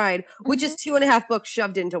 Scandal's Bride, which is 2.5 books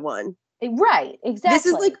shoved into one. Right, exactly. This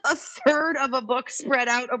is like a third of a book spread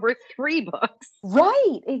out over 3 books.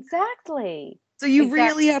 Right, exactly. So you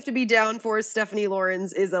really have to be down for Stephanie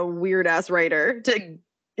Lawrence is a weird ass writer to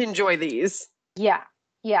enjoy these. Yeah,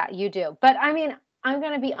 you do. But I mean, I'm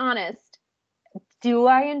going to be honest. Do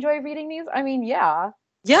I enjoy reading these? I mean, yeah.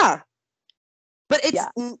 Yeah. But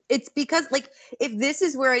it's because, like, if this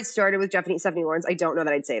is where I started with Stephanie Lawrence, I don't know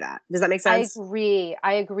that I'd say that. Does that make sense?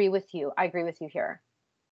 I agree with you. I agree with you here.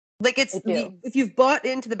 Like, it's if you've bought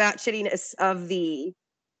into the batshittiness of the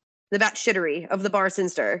batshittery of the Bar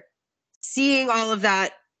Sinster, seeing all of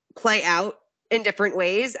that play out in different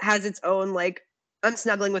ways has its own, like, I'm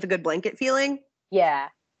snuggling with a good blanket feeling. Yeah.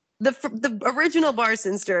 The original Bar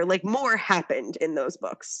Sinster, like, more happened in those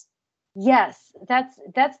books. Yes, that's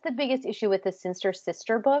the biggest issue with the Sinster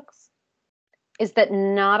sister books, is that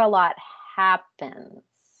not a lot happens.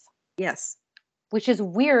 Yes. Which is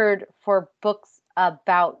weird for books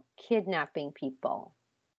about kidnapping people.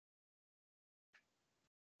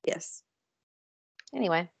 Yes.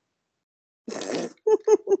 Anyway.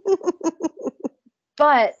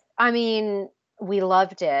 But, I mean, we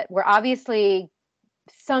loved it. We're obviously,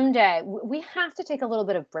 someday, we have to take a little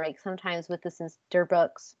bit of break sometimes with the Sinster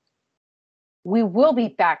books. We will be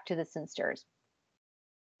back to the Sinsters.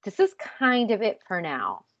 This is kind of it for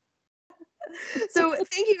now. So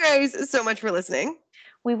thank you guys so much for listening.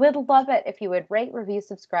 We would love it if you would rate, review,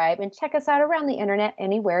 subscribe, and check us out around the internet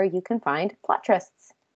anywhere you can find plot twists.